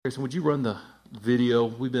Grayson, would you run the video?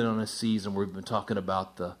 We've been on a season where we've been talking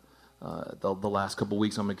about the last couple of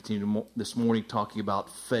weeks. I'm going to continue this morning talking about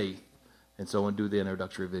faith. And so I want to do the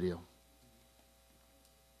introductory video.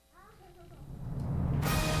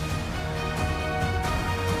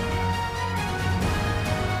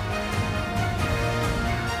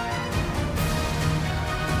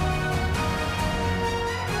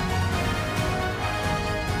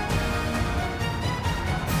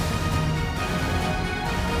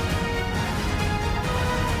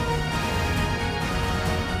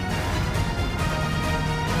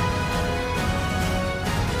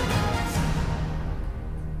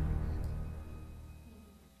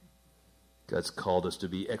 God's called us to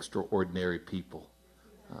be extraordinary people.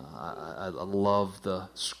 I love the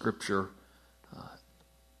scripture.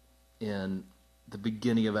 In the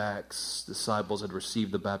beginning of Acts, disciples had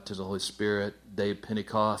received the baptism of the Holy Spirit. Day of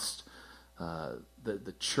Pentecost,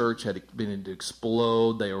 the church had begun to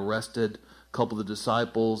explode. They arrested a couple of the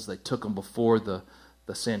disciples. They took them before the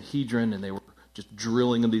Sanhedrin, and they were just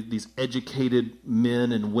drilling them. These educated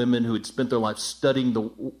men and women who had spent their life studying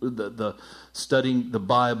studying the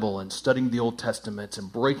Bible and studying the Old Testament and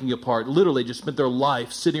breaking it apart. Literally just spent their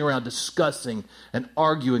life sitting around discussing and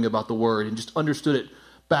arguing about the Word and just understood it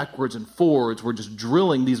backwards and forwards. We're just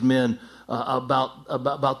drilling these men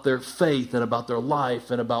about their faith and about their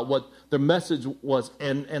life and about what their message was.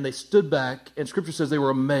 And they stood back, and Scripture says they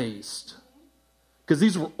were amazed. Because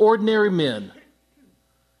these were ordinary men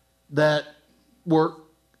that were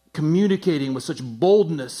communicating with such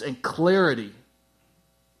boldness and clarity.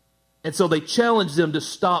 And so they challenged them to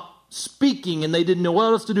stop speaking, and they didn't know what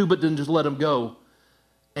else to do but then just let them go.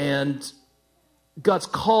 And God's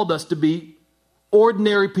called us to be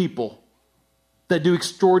ordinary people that do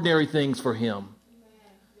extraordinary things for Him.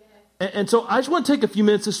 And so I just want to take a few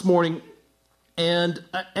minutes this morning, and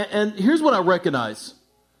here's what I recognize.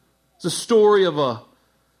 It's a story of a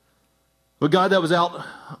guy that was out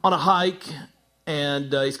on a hike,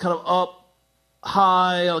 and he's kind of up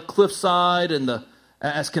high on a cliffside, and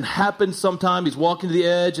as can happen sometime, he's walking to the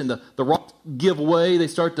edge, and the rocks give way. They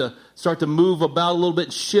start to move about a little bit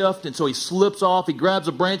and shift, and so he slips off. He grabs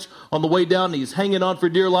a branch on the way down, and he's hanging on for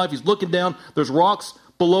dear life. He's looking down. There's rocks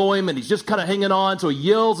below him, and he's just kind of hanging on, so he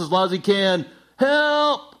yells as loud as he can,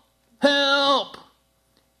 "Help! Help!"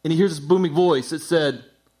 And he hears this booming voice that said,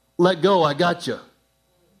 "Let go, I got you."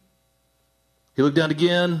 He looked down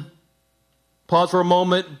again, paused for a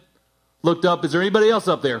moment, looked up. Is there anybody else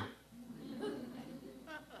up there?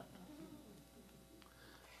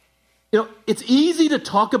 You know, it's easy to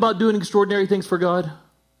talk about doing extraordinary things for God.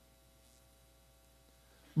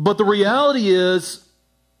 But the reality is,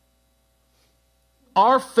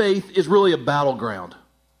 our faith is really a battleground.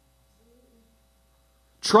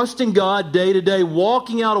 Trusting God day to day,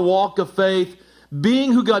 walking out a walk of faith,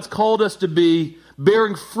 being who God's called us to be,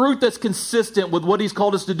 bearing fruit that's consistent with what He's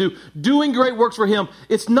called us to do, doing great works for Him.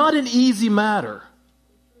 It's not an easy matter.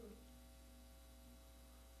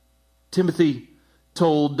 Timothy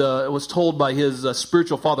was told by his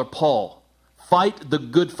spiritual father, Paul, fight the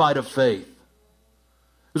good fight of faith.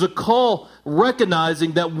 There's a call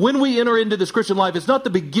recognizing that when we enter into this Christian life, it's not the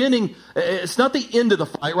beginning, it's not the end of the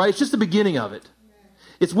fight, right? It's just the beginning of it.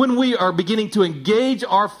 It's when we are beginning to engage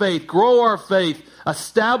our faith, grow our faith,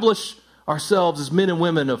 establish ourselves as men and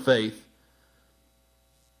women of faith.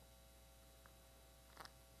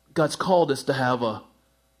 God's called us to have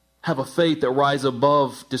a faith that rises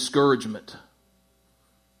above discouragement,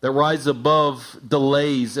 that rises above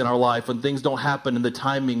delays in our life when things don't happen in the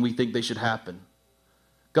timing we think they should happen.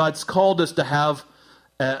 God's called us to have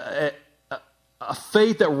a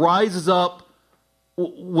faith that rises up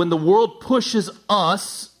when the world pushes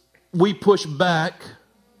us, we push back.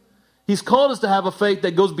 He's called us to have a faith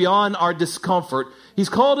that goes beyond our discomfort. He's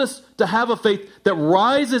called us to have a faith that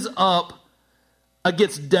rises up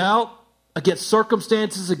against doubt, against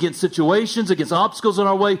circumstances, against situations, against obstacles in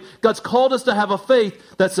our way. God's called us to have a faith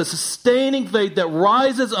that's a sustaining faith that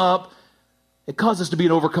rises up and causes us to be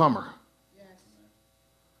an overcomer. Yes.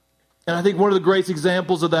 And I think one of the greatest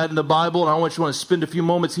examples of that in the Bible, and I want to spend a few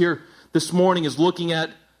moments here this morning, is looking at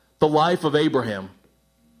the life of Abraham.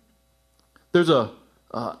 There's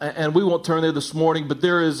and we won't turn there this morning, but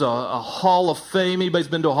there is a Hall of Fame. Anybody's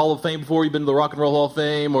been to a Hall of Fame before? You've been to the Rock and Roll Hall of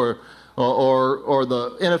Fame or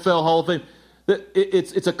the NFL Hall of Fame?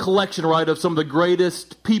 It's a collection, right, of some of the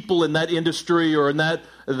greatest people in that industry or in that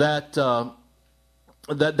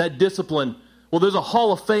discipline. Well, there's a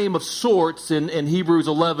Hall of Fame of sorts in Hebrews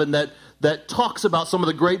 11 that talks about some of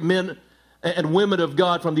the great men and women of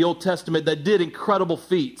God from the Old Testament that did incredible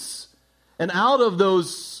feats. And out of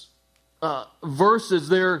those verses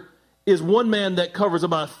there is one man that covers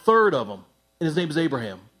about a third of them, and his name is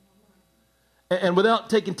Abraham. And without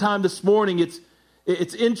taking time this morning,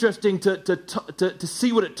 it's interesting to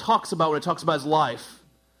see what it talks about when it talks about his life.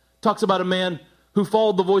 It talks about a man who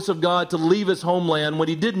followed the voice of God to leave his homeland when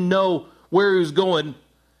he didn't know where he was going,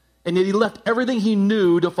 and yet he left everything he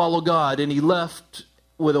knew to follow God, and he left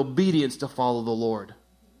with obedience to follow the Lord.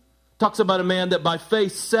 Talks about a man that by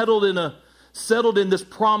faith settled in this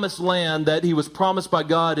promised land that he was promised by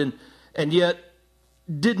God, and yet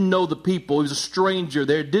didn't know the people. He was a stranger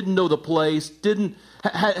there, didn't know the place,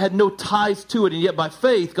 had no ties to it, and yet by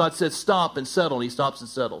faith God said stop and settle, and he stops and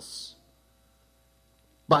settles.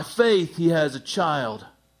 By faith he has a child.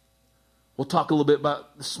 We'll talk a little bit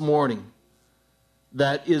about this morning.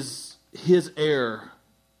 That is his heir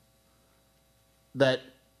that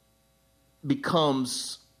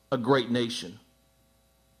becomes a great nation.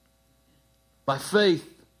 By faith,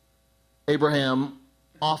 Abraham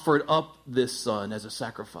offered up this son as a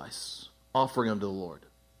sacrifice, offering him to the Lord.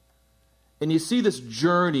 And you see this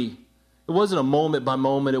journey. It wasn't a moment by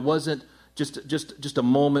moment. It wasn't just a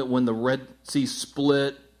moment when the Red Sea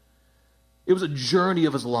split. It was a journey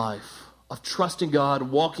of his life, of trusting God,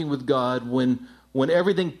 walking with God. When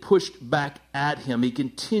everything pushed back at him, he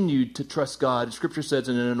continued to trust God. Scripture says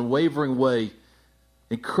in an unwavering way,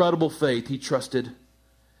 incredible faith, he trusted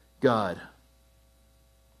God.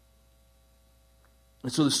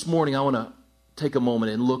 And so this morning, I want to take a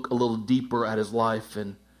moment and look a little deeper at his life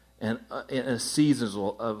and a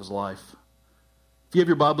season of his life. If you have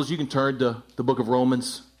your Bibles, you can turn to the book of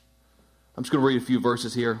Romans. I'm just going to read a few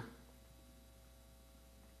verses here.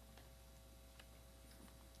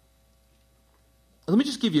 Let me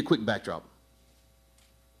just give you a quick backdrop.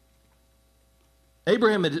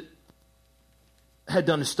 Abraham had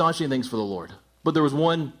done astonishing things for the Lord, but there was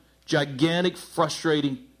one gigantic,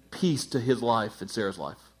 frustrating piece to his life and Sarah's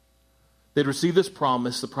life. They'd received this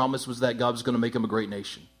promise. The promise was that God was going to make him a great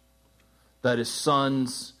nation, that his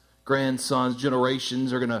sons, grandsons,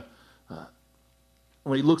 generations are going to,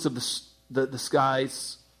 when he looks at the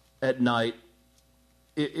skies at night,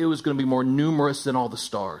 it was going to be more numerous than all the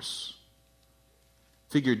stars.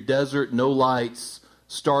 Figure desert, no lights,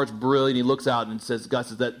 stars brilliant. He looks out and says, God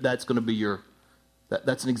says, that's going to be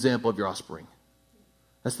that's an example of your offspring.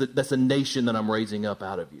 That's a nation that I'm raising up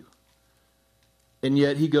out of you. And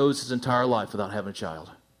yet he goes his entire life without having a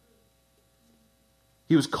child.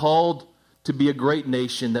 He was called to be a great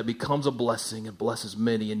nation that becomes a blessing and blesses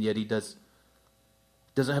many, and yet he doesn't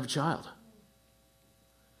have a child.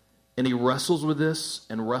 And he wrestles with this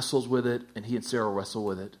and wrestles with it, and he and Sarah wrestle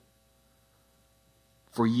with it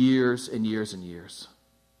for years and years and years.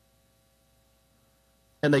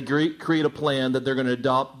 And they create a plan that they're going to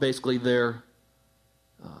adopt basically their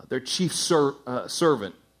chief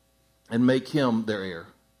servant and make him their heir.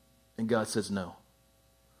 And God says no.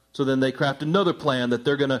 So then they craft another plan that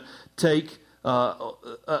they're going to take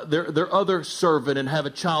their other servant and have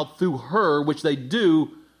a child through her, which they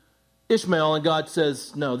do, Ishmael, and God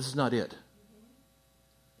says, no, this is not it.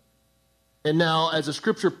 And now, as the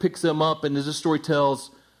scripture picks them up, and as this story tells,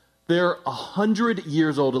 they're 100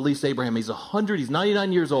 years old, at least Abraham. He's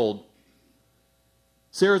 99 years old.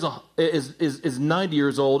 Sarah is 90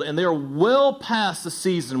 years old, and they're well past the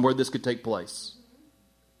season where this could take place.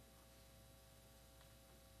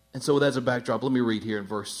 And so as a backdrop, let me read here in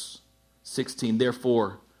verse 16.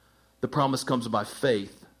 Therefore, the promise comes by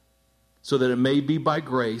faith, so that it may be by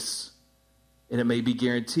grace, and it may be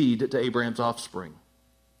guaranteed to Abraham's offspring.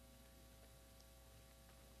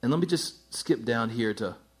 And let me just skip down here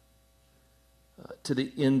to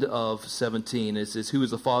the end of 17. It says, who is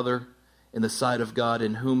the Father in the sight of God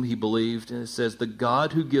in whom he believed? And it says, the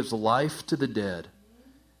God who gives life to the dead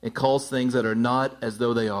and calls things that are not as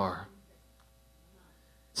though they are.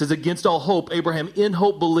 It says, against all hope, Abraham in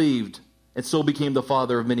hope believed, and so became the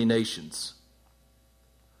father of many nations.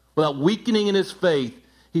 Without weakening in his faith,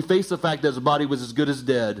 he faced the fact that his body was as good as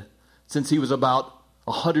dead since he was about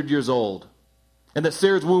 100 years old. And that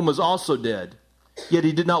Sarah's womb was also dead. Yet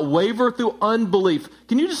he did not waver through unbelief.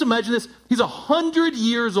 Can you just imagine this? He's 100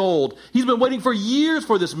 years old. He's been waiting for years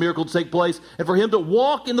for this miracle to take place and for him to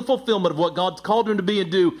walk in the fulfillment of what God's called him to be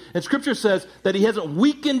and do. And Scripture says that he hasn't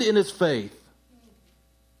weakened in his faith.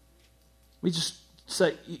 We just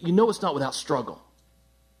say, you know it's not without struggle.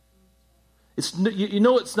 You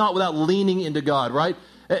know it's not without leaning into God, right?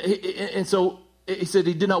 And so he said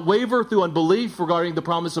he did not waver through unbelief regarding the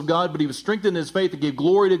promise of God, but he was strengthened in his faith and gave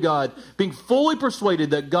glory to God, being fully persuaded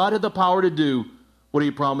that God had the power to do what he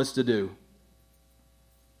promised to do.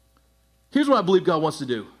 Here's what I believe God wants to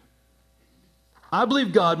do. I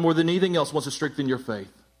believe God, more than anything else, wants to strengthen your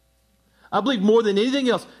faith. I believe more than anything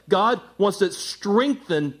else, God wants to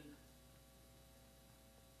strengthen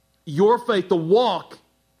your faith to walk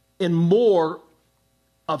in more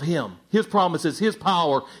of Him, His promises, His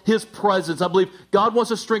power, His presence. I believe God wants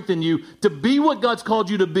to strengthen you to be what God's called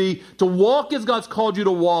you to be, to walk as God's called you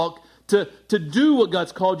to walk, to do what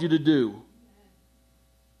God's called you to do.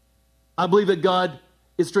 I believe that God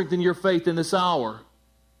is strengthening your faith in this hour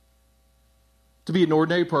to be an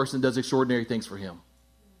ordinary person that does extraordinary things for Him.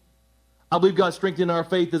 I believe God's strengthening our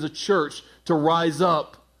faith as a church to rise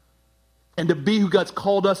up and to be who God's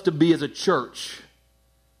called us to be as a church.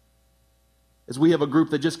 As we have a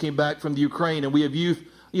group that just came back from the Ukraine, and we have youth.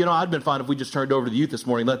 You know, I'd been fine if we just turned over to the youth this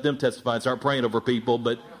morning, let them testify and start praying over people.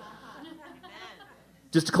 But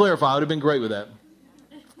just to clarify, I would have been great with that.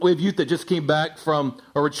 We have youth that just came back from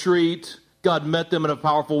a retreat. God met them in a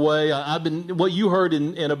powerful way. What you heard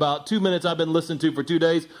in about 2 minutes, I've been listening to for 2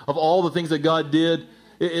 days of all the things that God did.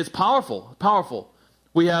 It's powerful, powerful.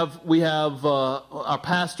 We have our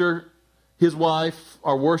pastor, his wife,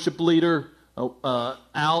 our worship leader,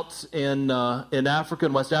 out in Africa,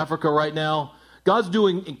 in West Africa right now. God's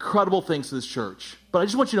doing incredible things to this church. But I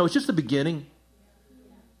just want you to know, it's just the beginning.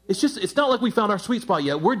 It's not like we found our sweet spot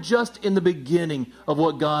yet. We're just in the beginning of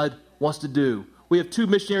what God wants to do. We have 2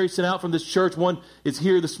 missionaries sent out from this church. One is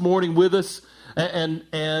here this morning with us. And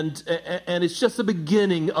it's just the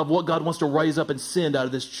beginning of what God wants to raise up and send out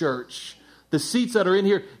of this church. The seats that are in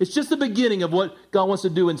here, it's just the beginning of what God wants to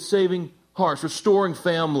do in saving hearts, restoring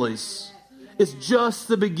families. It's just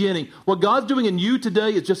the beginning. What God's doing in you today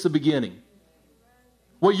is just the beginning.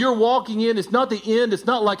 What you're walking in, it's not the end. It's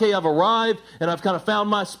not like, hey, I've arrived and I've kind of found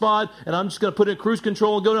my spot and I'm just going to put in cruise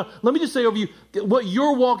control and go down. Let me just say over you, what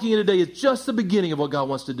you're walking in today is just the beginning of what God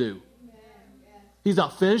wants to do. He's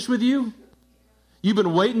not finished with you. You've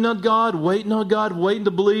been waiting on God, waiting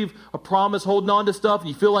to believe a promise, holding on to stuff, and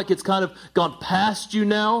you feel like it's kind of gone past you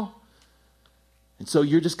now. And so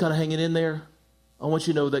you're just kind of hanging in there. I want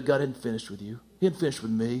you to know that God hadn't finished with you. He hadn't finished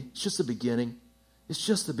with me. It's just the beginning. It's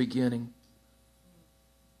just the beginning.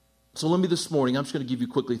 So let me this morning, I'm just going to give you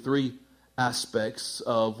quickly 3 aspects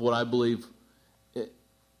of what I believe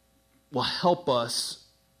will help us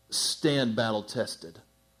stand battle-tested.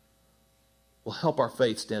 Will help our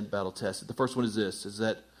faith stand battle-tested. The first one is this, is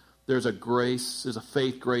that there's a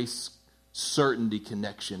faith, grace, certainty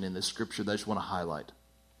connection in this scripture that I just want to highlight.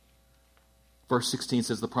 Verse 16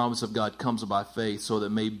 says, the promise of God comes by faith so that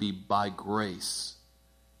it may be by grace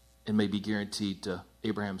and may be guaranteed to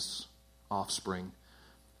Abraham's offspring.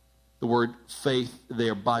 The word faith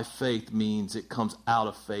there, by faith, means it comes out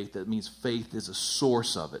of faith. That means faith is a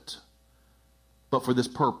source of it. But for this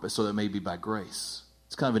purpose, so that it may be by grace.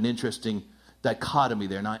 It's kind of an interesting dichotomy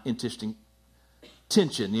there, not interesting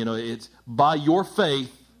tension. You know, it's by your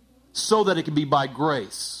faith so that it can be by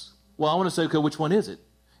grace. Well, I want to say, okay, which one is it?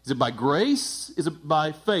 Is it by grace? Is it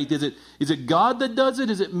by faith? Is it God that does it?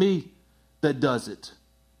 Is it me that does it?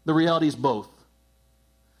 The reality is both.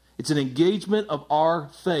 It's an engagement of our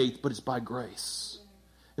faith, but it's by grace.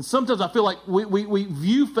 And sometimes I feel like we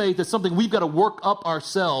view faith as something we've got to work up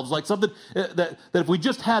ourselves, like something that if we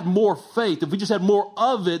just had more faith, if we just had more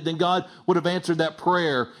of it, then God would have answered that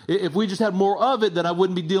prayer. If we just had more of it, then I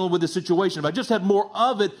wouldn't be dealing with this situation. If I just had more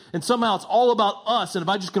of it, and somehow it's all about us, and if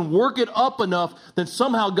I just can work it up enough, then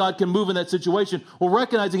somehow God can move in that situation. Well,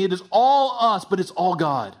 recognizing it is all us, but it's all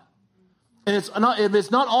God. And if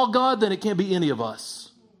it's not all God, then it can't be any of us.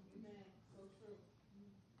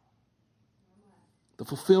 The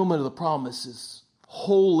fulfillment of the promise is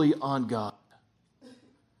wholly on God.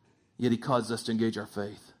 Yet He causes us to engage our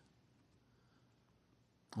faith.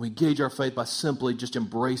 We engage our faith by simply just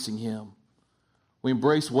embracing Him. We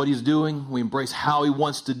embrace what He's doing. We embrace how He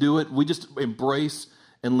wants to do it. We just embrace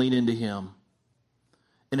and lean into Him.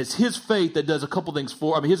 And it's His faith that does a couple things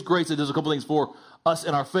His grace that does a couple things for us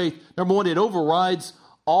in our faith. Number one, it overrides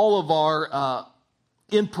all of our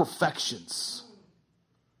imperfections.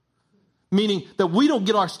 Meaning that we don't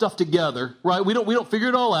get our stuff together, right? We don't figure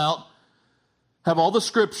it all out, have all the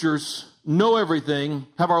scriptures, know everything,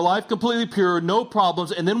 have our life completely pure, no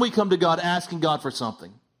problems, and then we come to God asking God for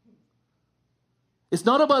something. It's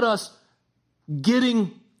not about us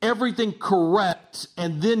getting everything correct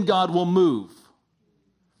and then God will move.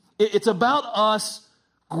 It's about us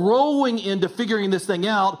growing into figuring this thing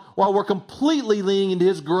out while we're completely leaning into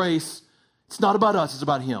His grace. It's not about us, it's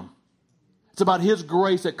about Him. It's about His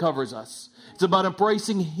grace that covers us. It's about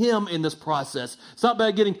embracing Him in this process. It's not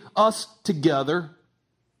about getting us together.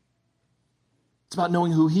 It's about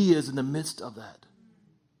knowing who He is in the midst of that.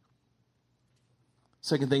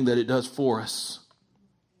 Second thing that it does for us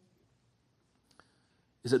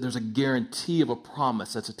is that there's a guarantee of a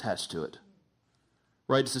promise that's attached to it.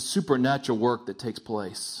 right? It's a supernatural work that takes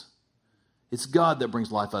place. It's God that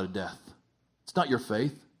brings life out of death. It's not your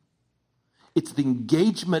faith. It's the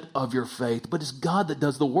engagement of your faith, but it's God that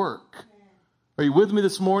does the work. Are you with me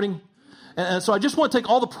this morning? And so I just want to take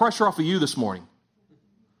all the pressure off of you this morning.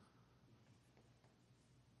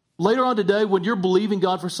 Later on today, when you're believing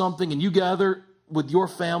God for something and you gather with your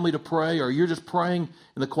family to pray, or you're just praying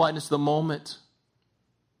in the quietness of the moment,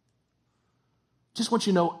 just want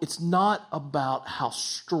you to know it's not about how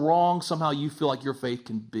strong somehow you feel like your faith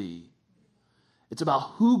can be. It's about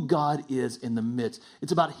who God is in the midst.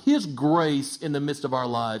 It's about His grace in the midst of our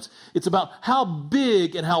lives. It's about how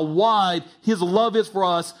big and how wide His love is for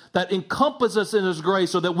us that encompasses us in His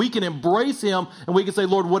grace so that we can embrace Him and we can say,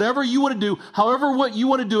 Lord, whatever you want to do, however what you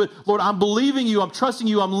want to do it, Lord, I'm believing you, I'm trusting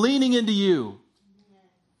you, I'm leaning into you.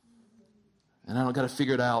 And I don't got to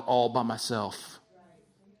figure it out all by myself.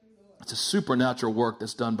 It's a supernatural work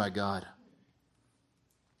that's done by God.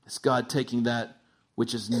 It's God taking that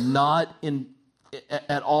which is not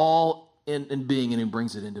at all in being, and He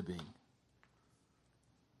brings it into being.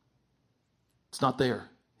 It's not there.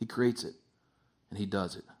 He creates it, and He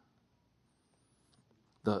does it.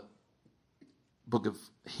 The book of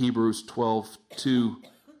Hebrews 12:2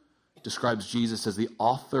 describes Jesus as the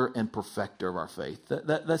author and perfecter of our faith.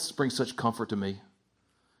 That brings such comfort to me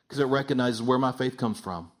because it recognizes where my faith comes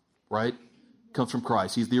from, right? It comes from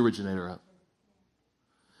Christ. He's the originator of it.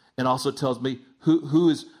 And also tells me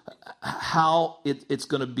how it's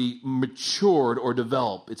going to be matured or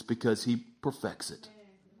developed. It's because He perfects it.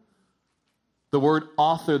 The word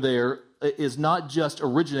author there is not just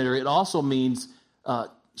originator. It also means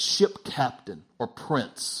ship captain or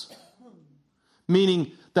prince.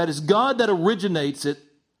 Meaning that it's God that originates it,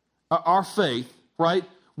 our faith, right?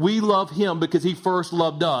 We love Him because He first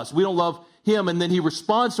loved us. We don't love Him and then He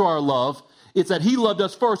responds to our love. It's that He loved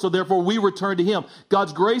us first, so therefore we return to Him.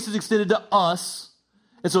 God's grace is extended to us,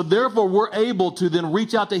 and so therefore we're able to then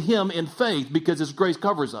reach out to Him in faith because His grace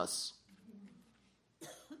covers us.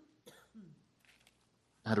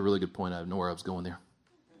 I had a really good point. I didn't know where I was going there.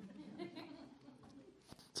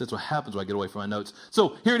 So that's what happens when I get away from my notes.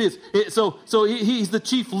 So here it is. He's the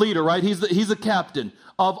chief leader, right? He's the captain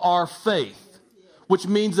of our faith, which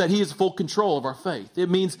means that He has full control of our faith. It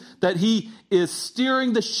means that He is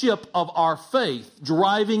steering the ship of our faith,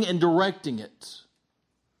 driving and directing it.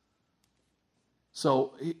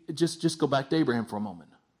 So just go back to Abraham for a moment.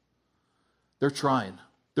 They're trying.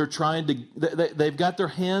 They've got their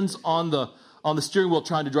hands on the steering wheel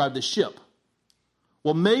trying to drive the ship.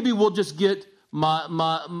 Well, maybe we'll just get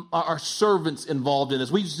our servants involved in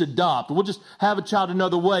this. We just adopt. We'll just have a child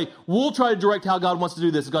another way. We'll try to direct how God wants to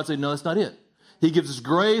do this. And God said, no, that's not it. He gives us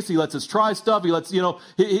grace. He lets us try stuff. He lets,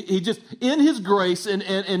 he just, in His grace and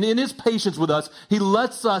in His patience with us, He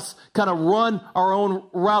lets us kind of run our own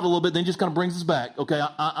route a little bit. Then He just kind of brings us back. Okay,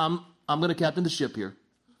 I'm going to captain the ship here.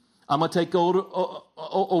 I'm going to take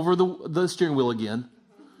over the steering wheel again.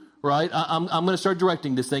 Right? I'm going to start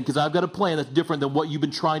directing this thing because I've got a plan that's different than what you've been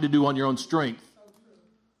trying to do on your own strength.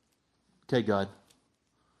 Okay, God.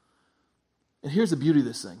 And here's the beauty of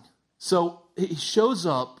this thing. So He shows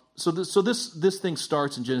up. So this thing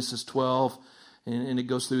starts in Genesis 12, and it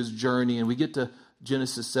goes through His journey, and we get to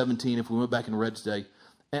Genesis 17 if we went back and read today.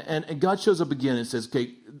 And God shows up again and says,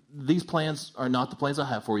 okay, these plans are not the plans I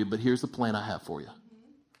have for you, but here's the plan I have for you.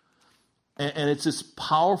 And it's this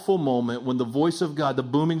powerful moment when the voice of God, the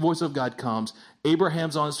booming voice of God comes.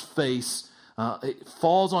 Abraham's on his face. It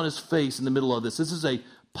falls on his face in the middle of this. This is a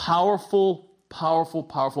powerful, powerful,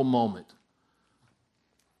 powerful moment.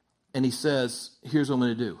 And He says, here's what I'm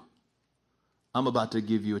going to do. I'm about to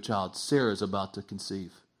give you a child. Sarah's about to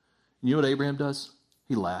conceive. And you know what Abraham does?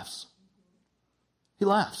 He laughs. He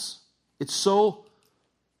laughs. It's so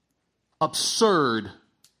absurd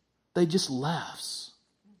that He just laughs.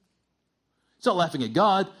 He's not laughing at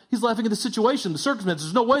God. He's laughing at the situation, the circumstances.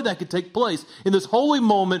 There's no way that could take place. In this holy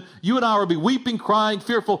moment, you and I will be weeping, crying,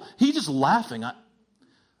 fearful. He's just laughing.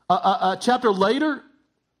 A chapter later,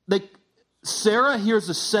 Sarah hears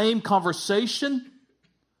the same conversation.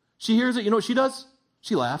 She hears it. You know what she does?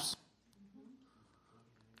 She laughs.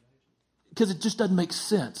 Because it just doesn't make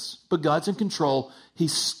sense. But God's in control.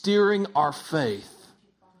 He's steering our faith.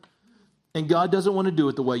 And God doesn't want to do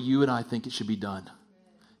it the way you and I think it should be done.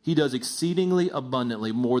 He does exceedingly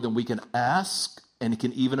abundantly more than we can ask and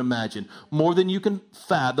can even imagine. More than you can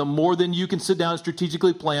fathom, more than you can sit down and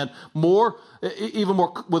strategically plan, even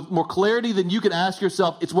more with more clarity than you can ask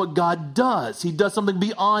yourself. It's what God does. He does something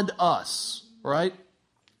beyond us, right?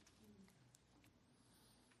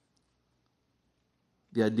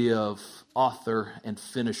 The idea of author and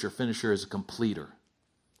finisher. Finisher is a completer.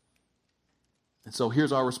 And so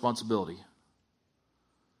here's our responsibility.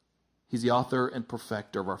 He's the author and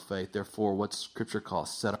perfecter of our faith. Therefore, what Scripture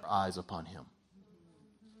calls, set our eyes upon him.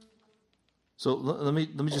 So let me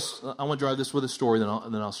just, I want to drive this with a story, then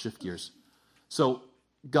I'll shift gears. So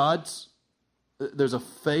there's a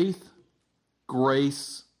faith,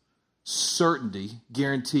 grace, certainty,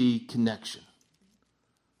 guarantee connection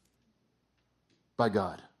by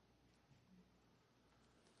God.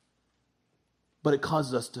 But it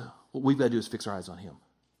causes us to, what we've got to do is fix our eyes on him.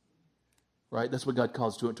 Right? That's what God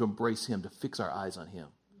calls to embrace him, to fix our eyes on him.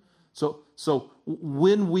 So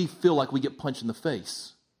when we feel like we get punched in the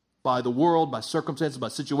face by the world, by circumstances, by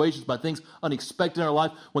situations, by things unexpected in our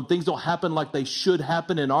life, when things don't happen like they should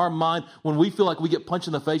happen in our mind, when we feel like we get punched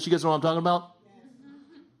in the face, you guys know what I'm talking about?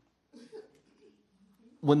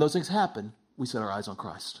 When those things happen, we set our eyes on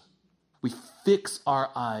Christ. We fix our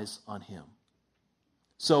eyes on him.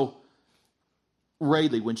 So,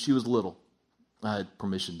 Rayleigh, when she was little, I had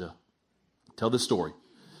permission to tell this story.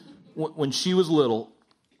 When she was little,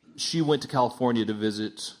 she went to California to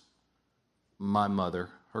visit my mother,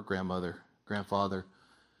 her grandfather,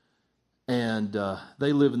 and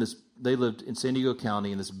they lived in San Diego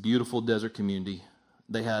County in this beautiful desert community.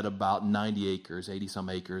 They had about 90 acres, 80-some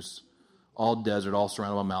acres, all desert, all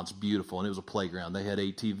surrounded by mountains, beautiful, and it was a playground. They had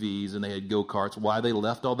ATVs and they had go-karts. Why they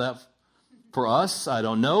left all that for us, I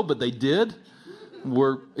don't know, but they did.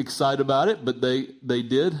 We're excited about it, but they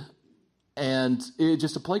did. And it's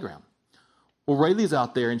just a playground. Well, Rayleigh's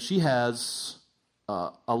out there, and she has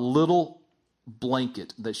a little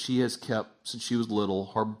blanket that she has kept since she was little,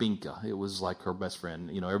 her Binka. It was like her best friend.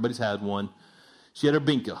 You know, everybody's had one. She had her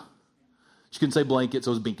Binka. She couldn't say blanket,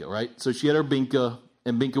 so it was Binka, right? So she had her Binka,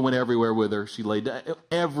 and Binka went everywhere with her. She laid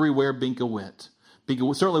everywhere Binka went.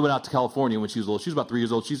 Binka certainly went out to California when she was little. She was about 3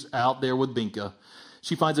 years old. She's out there with Binka.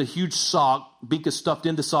 She finds a huge sock, Binka stuffed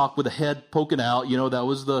in the sock with a head poking out. You know, that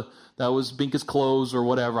was Binka's clothes or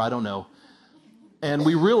whatever, I don't know. And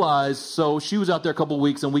we realized, so she was out there a couple of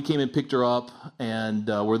weeks, and we came and picked her up, and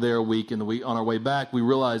we're there a week, and on our way back, we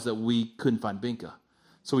realized that we couldn't find Binka.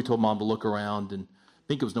 So we told Mom to look around, and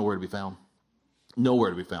Binka was nowhere to be found. Nowhere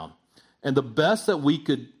to be found. And the best that we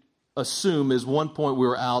could assume is one point we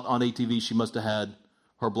were out on ATV, she must have had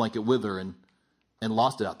her blanket with her and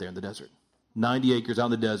lost it out there in the desert. 90 acres out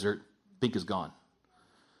in the desert, Binka's gone.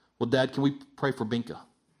 Well, Dad, can we pray for Binka?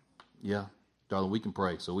 Yeah, darling, we can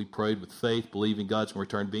pray. So we prayed with faith, believing God's going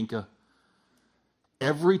to return Binka.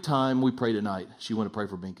 Every time we prayed at night, she wanted to pray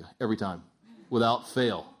for Binka. Every time, without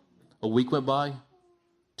fail. A week went by,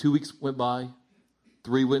 2 weeks went by,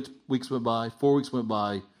 3 weeks went by, 4 weeks went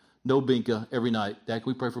by, no Binka every night. Dad,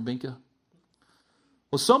 can we pray for Binka?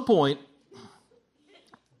 Well, at some point,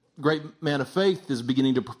 great man of faith is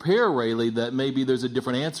beginning to prepare Rayleigh that maybe there's a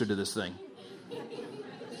different answer to this thing.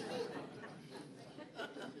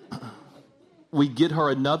 We get her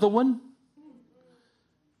another one.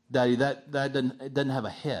 Daddy, that doesn't have a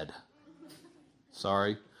head.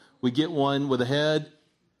 Sorry. We get one with a head.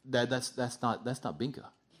 That's not Binka.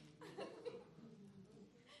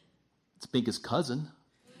 It's Binka's cousin.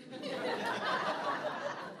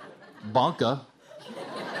 Bonka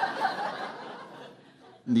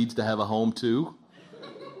needs to have a home too.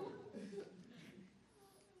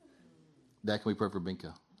 Dad, can we pray for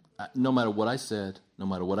Binka? No matter what I said, no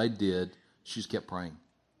matter what I did, she just kept praying.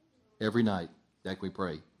 Every night, Dad, can we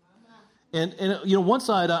pray? And you know, one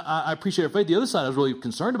side, I appreciate her faith. The other side, I was really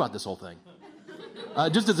concerned about this whole thing.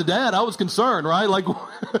 Just as a dad, I was concerned, right? Like,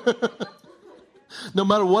 no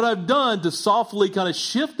matter what I've done to softly kind of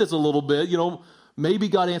shift this a little bit, you know, maybe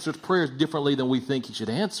God answers prayers differently than we think he should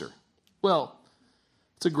answer. Well,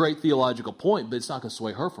 it's a great theological point, but it's not going to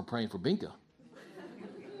sway her from praying for Binka.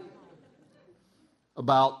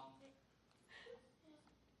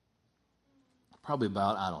 Probably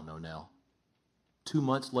about, I don't know now, 2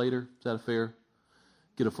 months later, is that fair?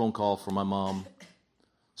 Get a phone call from my mom.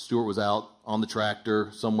 Stuart was out on the tractor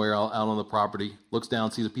somewhere out on the property, looks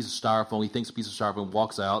down, sees a piece of styrofoam. He thinks a piece of styrofoam,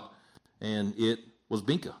 walks out, and it was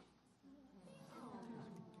Binka.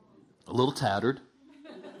 A little tattered,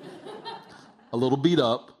 a little beat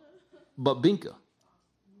up, but Binka.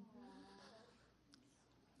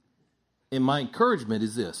 And my encouragement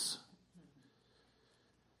is this,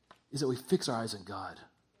 is that we fix our eyes on God.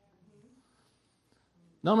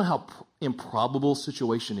 No matter how improbable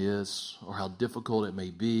situation is, or how difficult it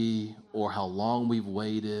may be, or how long we've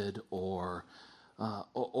waited, or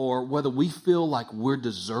whether we feel like we're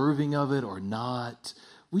deserving of it or not,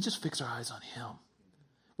 we just fix our eyes on him.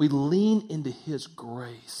 We lean into his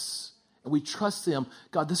grace, and we trust him.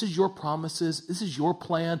 God, this is your promises. This is your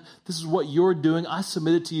plan. This is what you're doing. I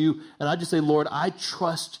submit it to you, and I just say, Lord, I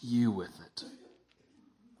trust you with it.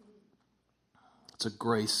 It's a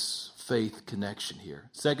grace-faith connection here.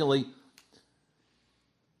 Secondly,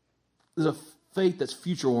 there's a faith that's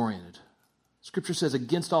future-oriented. Scripture says,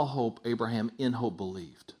 against all hope, Abraham in hope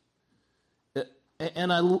believed.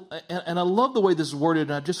 And I love the way this is worded,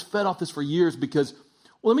 and I've just fed off this for years because,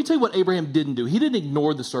 well, let me tell you what Abraham didn't do. He didn't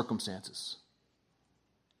ignore the circumstances.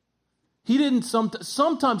 He didn't.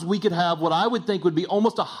 Sometimes we could have what I would think would be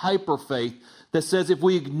almost a hyper faith that says if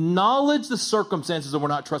we acknowledge the circumstances, then we're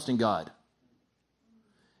not trusting God.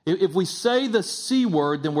 If we say the C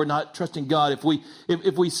word, then we're not trusting God. If we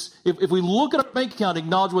look at our bank account and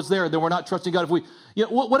acknowledge what's there, then we're not trusting God.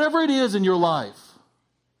 Whatever it is in your life,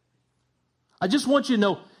 I just want you to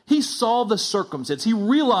know, he saw the circumstance. He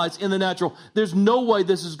realized in the natural, there's no way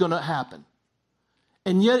this is going to happen.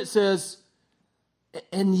 And yet it says,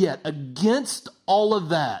 and yet against all of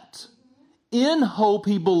that, in hope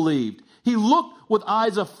he believed. He looked with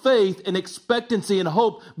eyes of faith and expectancy and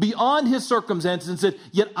hope beyond his circumstances and said,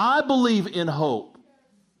 yet I believe in hope.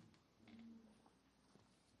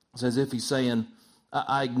 It's as if he's saying,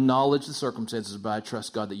 I acknowledge the circumstances, but I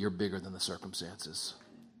trust God that you're bigger than the circumstances.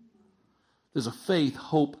 There's a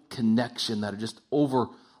faith-hope connection that are just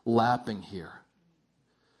overlapping here.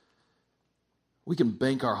 We can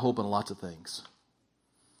bank our hope on lots of things.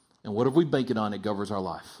 And whatever we bank it on, it governs our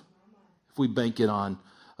life. If we bank it on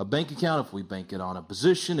a bank account, if we bank it on a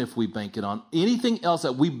position, if we bank it on anything else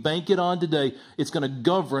that we bank it on today, it's going to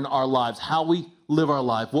govern our lives, how we live our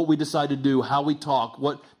life, what we decide to do, how we talk,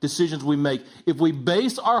 what decisions we make. If we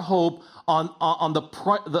base our hope on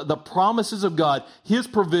the promises of God, His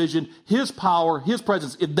provision, His power, His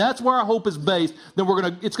presence, if that's where our hope is based, then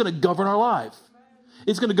it's going to govern our life.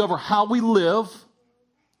 It's going to govern how we live,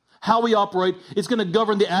 how we operate. It's going to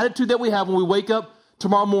govern the attitude that we have when we wake up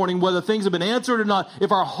tomorrow morning, whether things have been answered or not.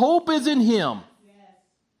 If our hope is in Him,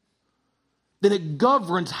 then it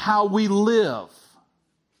governs how we live.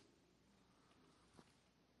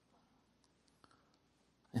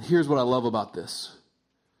 And here's what I love about this.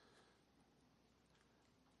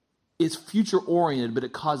 It's future-oriented, but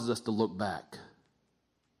it causes us to look back.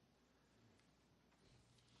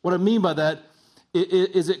 What I mean by that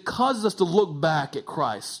is it causes us to look back at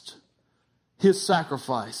Christ, His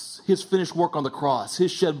sacrifice, His finished work on the cross,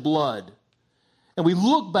 His shed blood. And we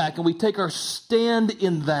look back and we take our stand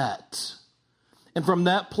in that. And from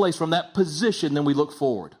that place, from that position, then we look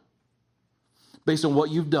forward. Based on what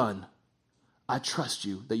you've done, I trust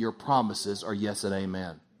you that your promises are yes and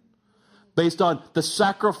amen. Based on the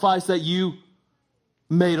sacrifice that you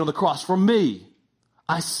made on the cross for me,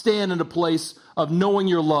 I stand in a place of knowing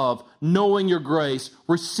your love, knowing your grace,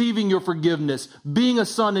 receiving your forgiveness, being a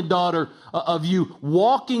son and daughter of you,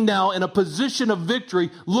 walking now in a position of victory,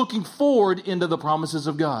 looking forward into the promises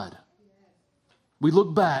of God. We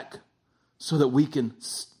look back so that we can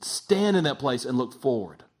stand in that place and look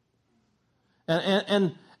forward.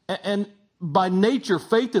 And by nature,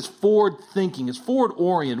 faith is forward thinking, it's forward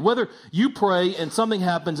oriented. Whether you pray and something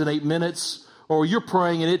happens in 8 minutes, or you're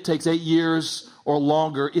praying and it takes 8 years or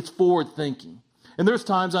longer, it's forward thinking. And there's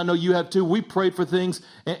times, I know you have too, we prayed for things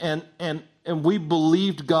and we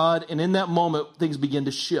believed God, and in that moment things begin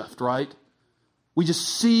to shift, right? We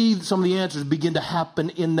just see some of the answers begin to happen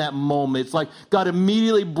in that moment. It's like God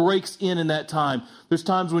immediately breaks in that time. There's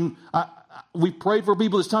times when we prayed for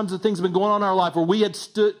people. There's times that things have been going on in our life where we've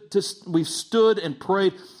stood and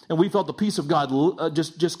prayed, and we felt the peace of God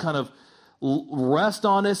just kind of rest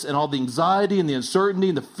on us, and all the anxiety and the uncertainty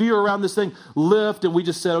and the fear around this thing lift, and we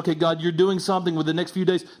just said, okay, God, you're doing something. With the next few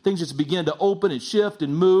days, things just begin to open and shift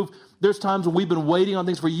and move. There's times when we've been waiting on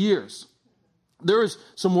things for years. There is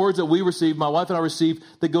some words that we received, my wife and I received,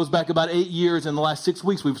 that goes back about 8 years. In the last 6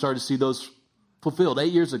 weeks, we've started to see those fulfilled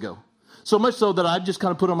 8 years ago. So much so that I've just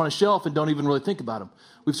kind of put them on a shelf and don't even really think about them.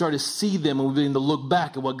 We've started to see them, and we've begun to look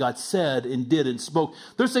back at what God said and did and spoke.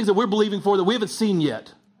 There's things that we're believing for that we haven't seen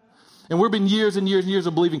yet. And we've been years and years and years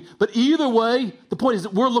of believing. But either way, the point is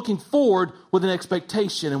that we're looking forward with an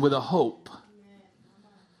expectation and with a hope.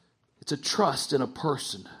 It's a trust in a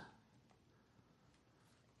person.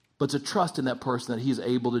 But it's a trust in that person that He's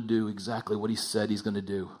able to do exactly what He said He's going to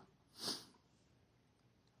do.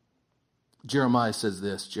 Jeremiah says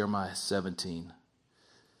this, Jeremiah 17.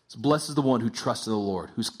 It's, blessed is the one who trusts in the Lord,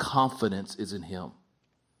 whose confidence is in Him.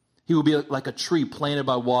 He will be like a tree planted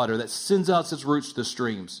by water that sends out its roots to the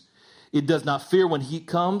streams. It does not fear when heat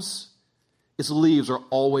comes. Its leaves are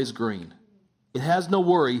always green. It has no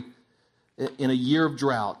worry in a year of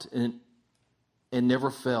drought, and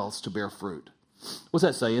never fails to bear fruit. What's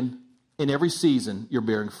that saying? In every season, you're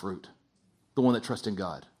bearing fruit. The one that trusts in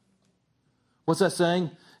God. What's that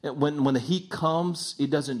saying? When the heat comes, it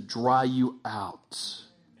doesn't dry you out.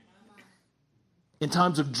 In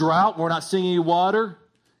times of drought, we're not seeing any water.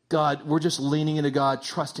 God, we're just leaning into God,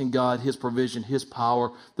 trusting God, His provision, His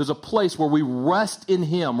power. There's a place where we rest in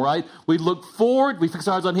Him, right? We look forward, we fix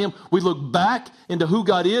our eyes on Him. We look back into who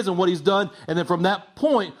God is and what He's done. And then from that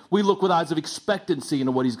point, we look with eyes of expectancy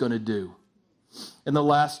into what He's going to do. And the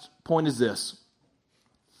last point is this.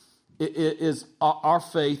 It is our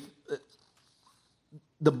faith,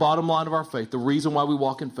 the bottom line of our faith, the reason why we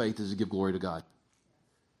walk in faith is to give glory to God.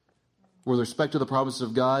 With respect to the promises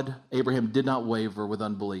of God, Abraham did not waver with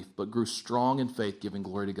unbelief, but grew strong in faith, giving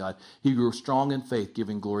glory to God. He grew strong in faith,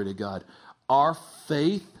 giving glory to God. Our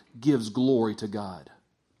faith gives glory to God.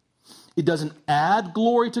 It doesn't add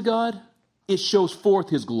glory to God. It shows forth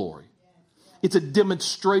His glory. It's a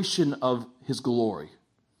demonstration of His glory.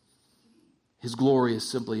 His glory is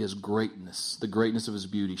simply His greatness, the greatness of His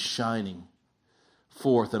beauty, shining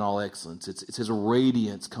forth in all excellence. It's His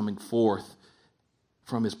radiance coming forth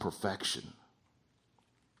from His perfection.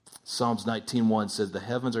 Psalms 19:1 says, the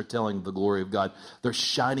heavens are telling the glory of God. They're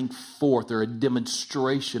shining forth. They're a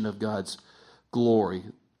demonstration of God's glory.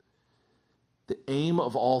 The aim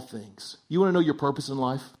of all things. You want to know your purpose in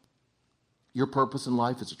life? Your purpose in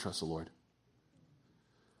life is to trust the Lord.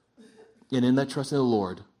 And in that trust in the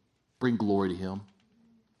Lord, bring glory to Him.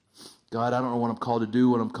 God, I don't know what I'm called to do,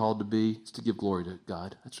 what I'm called to be. It's to give glory to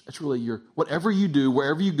God. That's really whatever you do,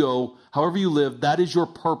 wherever you go, however you live, that is your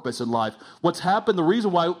purpose in life. What's happened, the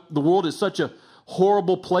reason why the world is such a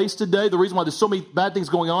horrible place today, the reason why there's so many bad things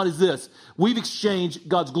going on is this. We've exchanged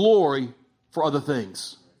God's glory for other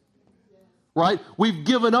things. Right? We've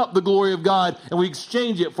given up the glory of God and we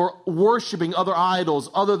exchange it for worshiping other idols,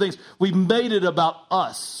 other things. We've made it about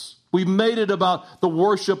us. We've made it about the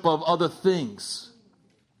worship of other things.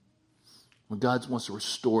 When God wants to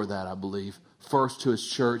restore that, I believe, first to His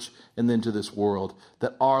church and then to this world,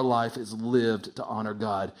 that our life is lived to honor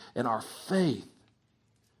God. And our faith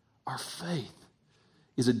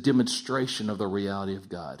is a demonstration of the reality of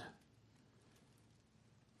God.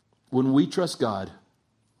 When we trust God,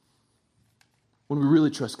 when we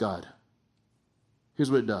really trust God,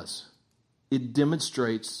 here's what it does. It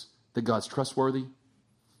demonstrates that God's trustworthy,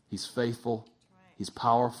 He's faithful, He's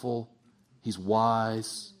powerful, He's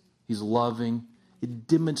wise, He's loving. It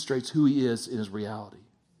demonstrates who He is in His reality.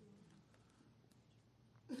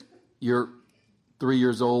 You're 3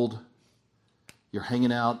 years old. You're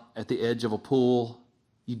hanging out at the edge of a pool.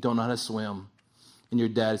 You don't know how to swim. And your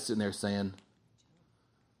dad is sitting there saying,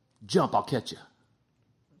 jump, I'll catch you.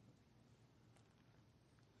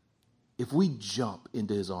 If we jump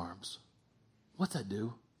into His arms, what's that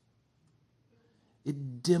do?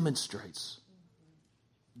 It demonstrates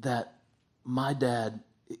that my dad,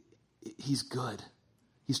 He's good.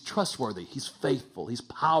 He's trustworthy. He's faithful. He's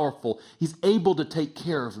powerful. He's able to take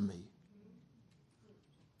care of me.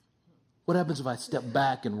 What happens if I step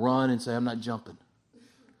back and run and say, I'm not jumping?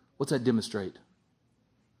 What's that demonstrate?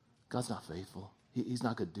 God's not faithful. He's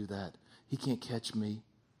not going to do that. He can't catch me.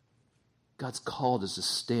 God's called us to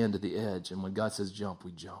stand at the edge. And when God says jump,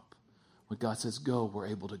 we jump. When God says go, we're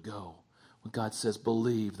able to go. When God says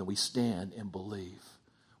believe, then we stand and believe.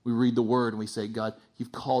 We read the word and we say, God,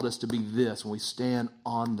 You've called us to be this. And we stand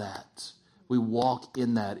on that. We walk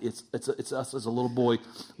in that. It's us as a little boy,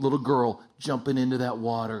 little girl, jumping into that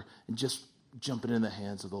water and just jumping in the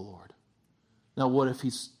hands of the Lord. Now, what if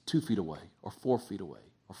He's 2 feet away or 4 feet away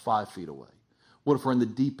or 5 feet away? What if we're in the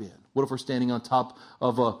deep end? What if we're standing on top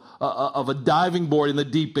of a diving board in the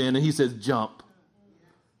deep end and He says jump?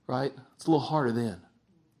 Right? It's a little harder then.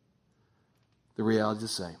 The reality is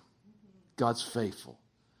the same. God's faithful.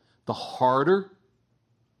 The harder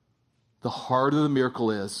the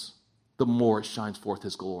miracle is, the more it shines forth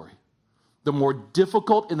His glory. The more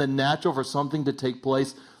difficult in the natural for something to take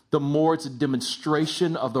place, the more it's a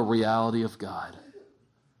demonstration of the reality of God.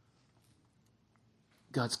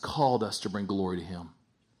 God's called us to bring glory to Him.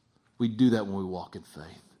 We do that when we walk in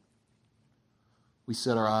faith. We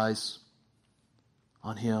set our eyes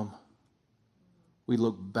on Him. We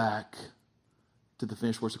look back to the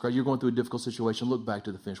finished works of Christ. You're going through a difficult situation. Look back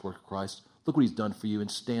to the finished work of Christ. Look what He's done for you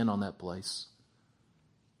and stand on that place.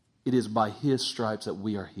 It is by His stripes that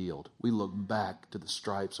we are healed. We look back to the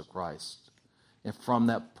stripes of Christ. And from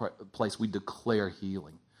that place, we declare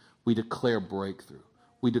healing. We declare breakthrough.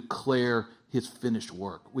 We declare His finished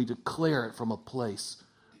work. We declare it from a place,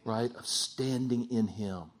 right, of standing in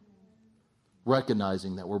Him,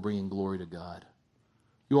 recognizing that we're bringing glory to God.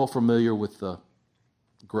 You all familiar with the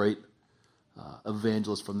great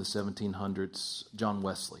evangelist from the 1700s, John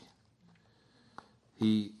Wesley?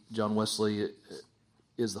 John Wesley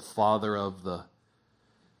is the father of the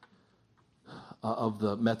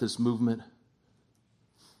Methodist movement.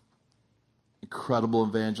 incredible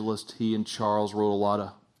evangelist. He and Charles wrote a lot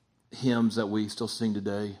of hymns that we still sing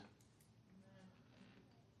today.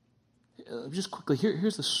 Just quickly,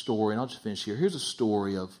 here's the story, and I'll just finish here. Here's a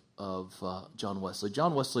story of John Wesley.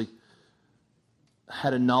 John Wesley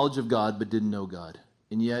had a knowledge of God but didn't know God.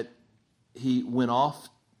 And yet he went off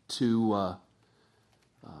to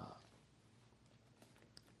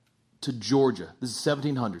Georgia. This is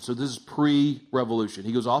 1700, so this is pre-revolution.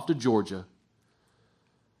 He goes off to Georgia,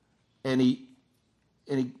 and he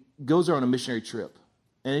goes there on a missionary trip.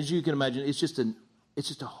 And as you can imagine, it's just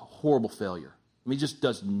a horrible failure. I mean, he just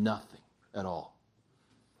does nothing at all.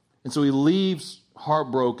 And so he leaves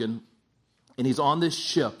heartbroken, and he's on this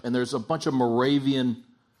ship, and there's a bunch of Moravian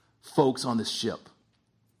folks on this ship.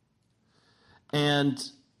 And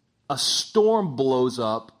a storm blows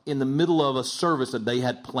up in the middle of a service that they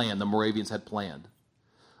had planned, the Moravians had planned.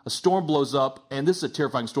 A storm blows up, and this is a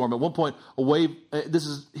terrifying storm. At one point, a wave, this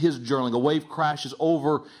is his journaling, a wave crashes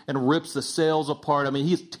over and rips the sails apart. I mean,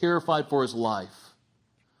 he's terrified for his life.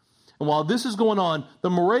 And while this is going on, the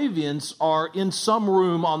Moravians are in some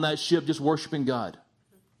room on that ship just worshiping God.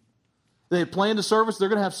 They had planned a service, they're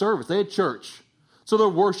going to have service. They had church. So they're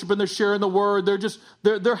worshiping, they're sharing the word,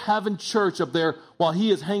 they're having church up there while he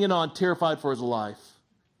is hanging on, terrified for his life.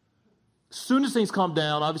 As soon as things calm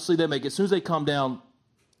down, obviously they make it, as soon as they calm down,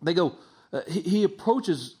 they go, he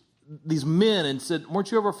approaches these men and said,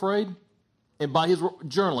 "Weren't you ever afraid?" And by his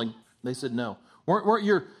journaling, they said no. Weren't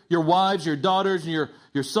your wives, your daughters, and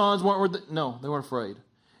your sons, no, they weren't afraid.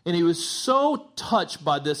 And he was so touched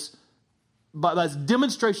by this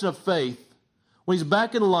demonstration of faith, when he's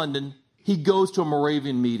back in London, he goes to a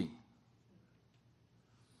Moravian meeting.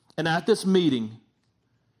 And at this meeting,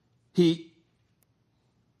 he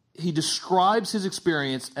describes his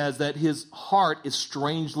experience as that his heart is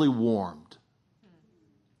strangely warmed.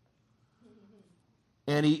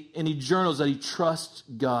 And he journals that he trusts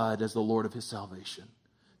God as the Lord of his salvation.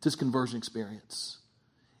 It's his conversion experience.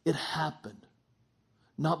 It happened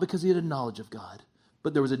not because he had a knowledge of God,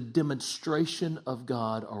 but there was a demonstration of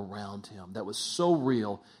God around him that was so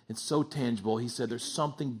real and so tangible. He said there's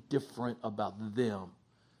something different about them.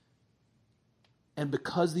 And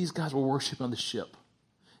because these guys were worshiping on the ship,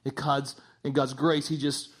 in God's grace, he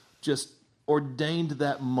just ordained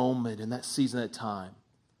that moment and that season, that time.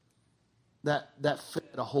 That fed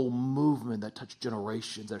a whole movement that touched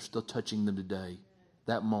generations that are still touching them today.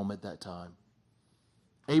 That moment, that time.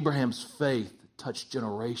 Abraham's faith touched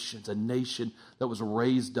generations, a nation that was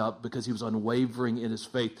raised up because he was unwavering in his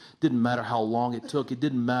faith. Didn't matter how long it took. It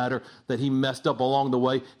didn't matter that he messed up along the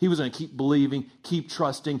way. He was going to keep believing, keep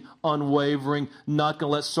trusting, unwavering, not going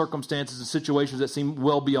to let circumstances and situations that seem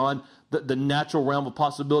well beyond the natural realm of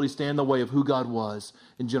possibility stand in the way of who God was,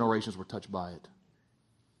 and generations were touched by it.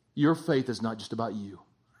 Your faith is not just about you.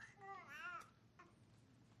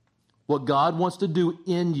 What God wants to do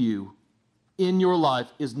in you, in your life,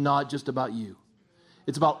 is not just about you.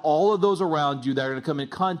 It's about all of those around you that are going to come in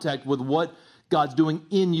contact with what God's doing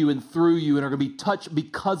in you and through you and are going to be touched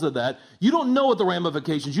because of that. You don't know what the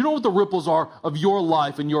ramifications, you don't know what the ripples are of your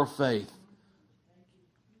life and your faith.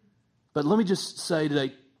 But let me just say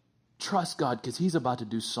today, trust God, because he's about to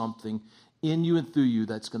do something in you and through you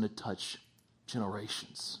that's going to touch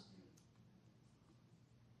generations.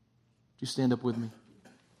 Do you stand up with me?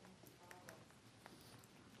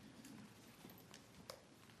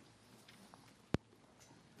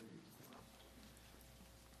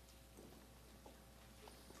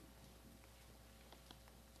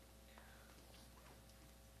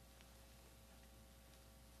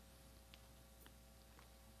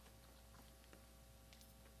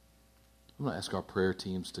 I'm going to ask our prayer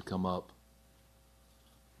teams to come up.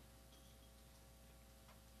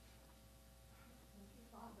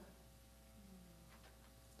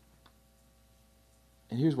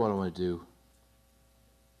 And here's what I want to do.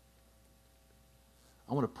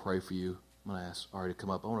 I want to pray for you. I'm going to ask Ari to come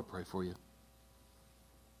up. I want to pray for you.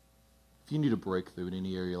 If you need a breakthrough in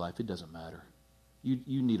any area of your life, it doesn't matter.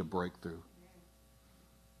 You need a breakthrough.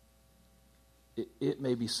 It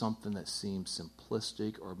may be something that seems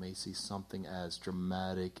simplistic, or may see something as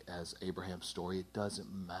dramatic as Abraham's story. It doesn't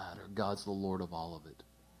matter. God's the Lord of all of it.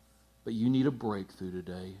 But you need a breakthrough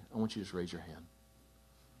today. I want you to just raise your hand.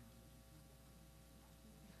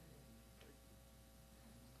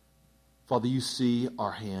 Father, you see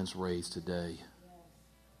our hands raised today.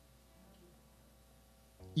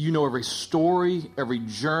 You know every story, every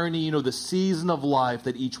journey. You know the season of life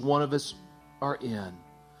that each one of us are in.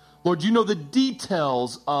 Lord, you know the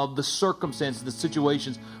details of the circumstances, the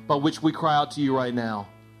situations by which we cry out to you right now.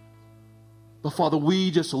 But Father,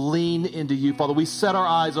 we just lean into you. Father, we set our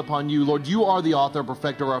eyes upon you. Lord, you are the author and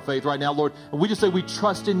perfecter of our faith right now, Lord. And we just say we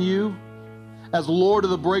trust in you. As Lord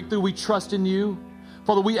of the breakthrough, we trust in you.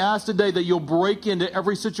 Father, we ask today that you'll break into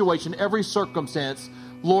every situation, every circumstance.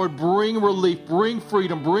 Lord, bring relief, bring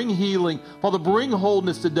freedom, bring healing. Father, bring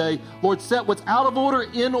wholeness today. Lord, set what's out of order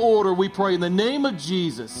in order, we pray, in the name of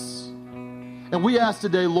Jesus. And we ask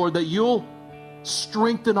today, Lord, that you'll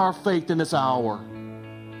strengthen our faith in this hour.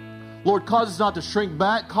 Lord, cause us not to shrink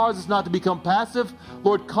back. Cause us not to become passive.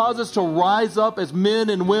 Lord, cause us to rise up as men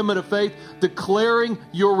and women of faith, declaring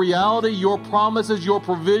your reality, your promises, your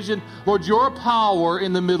provision. Lord, your power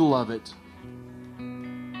in the middle of it.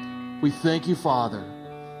 We thank you, Father.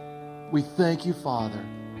 We thank you, Father.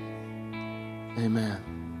 Amen.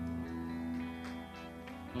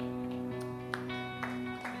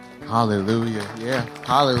 Hallelujah. Yeah.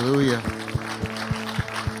 Hallelujah.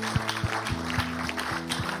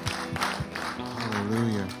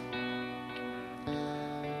 Hallelujah.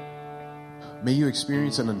 May you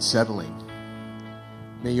experience an unsettling.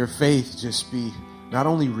 May your faith just be not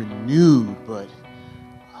only renewed, but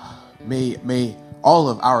may all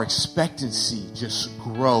of our expectancy just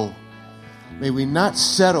grow. May we not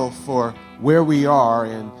settle for where we are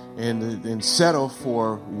and settle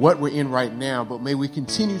for what we're in right now, but may we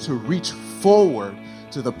continue to reach forward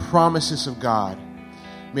to the promises of God.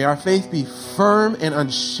 May our faith be firm and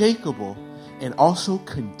unshakable and also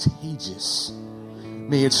contagious.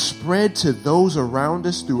 May it spread to those around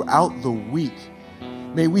us throughout the week.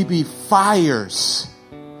 May we be fires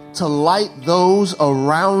to light those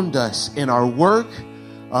around us in our work,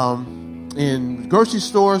 in grocery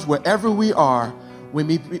stores, wherever we are. May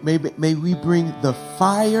we bring the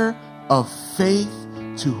fire of faith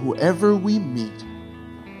to whoever we meet.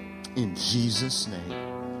 In Jesus'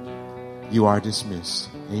 name, you are dismissed.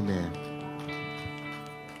 Amen.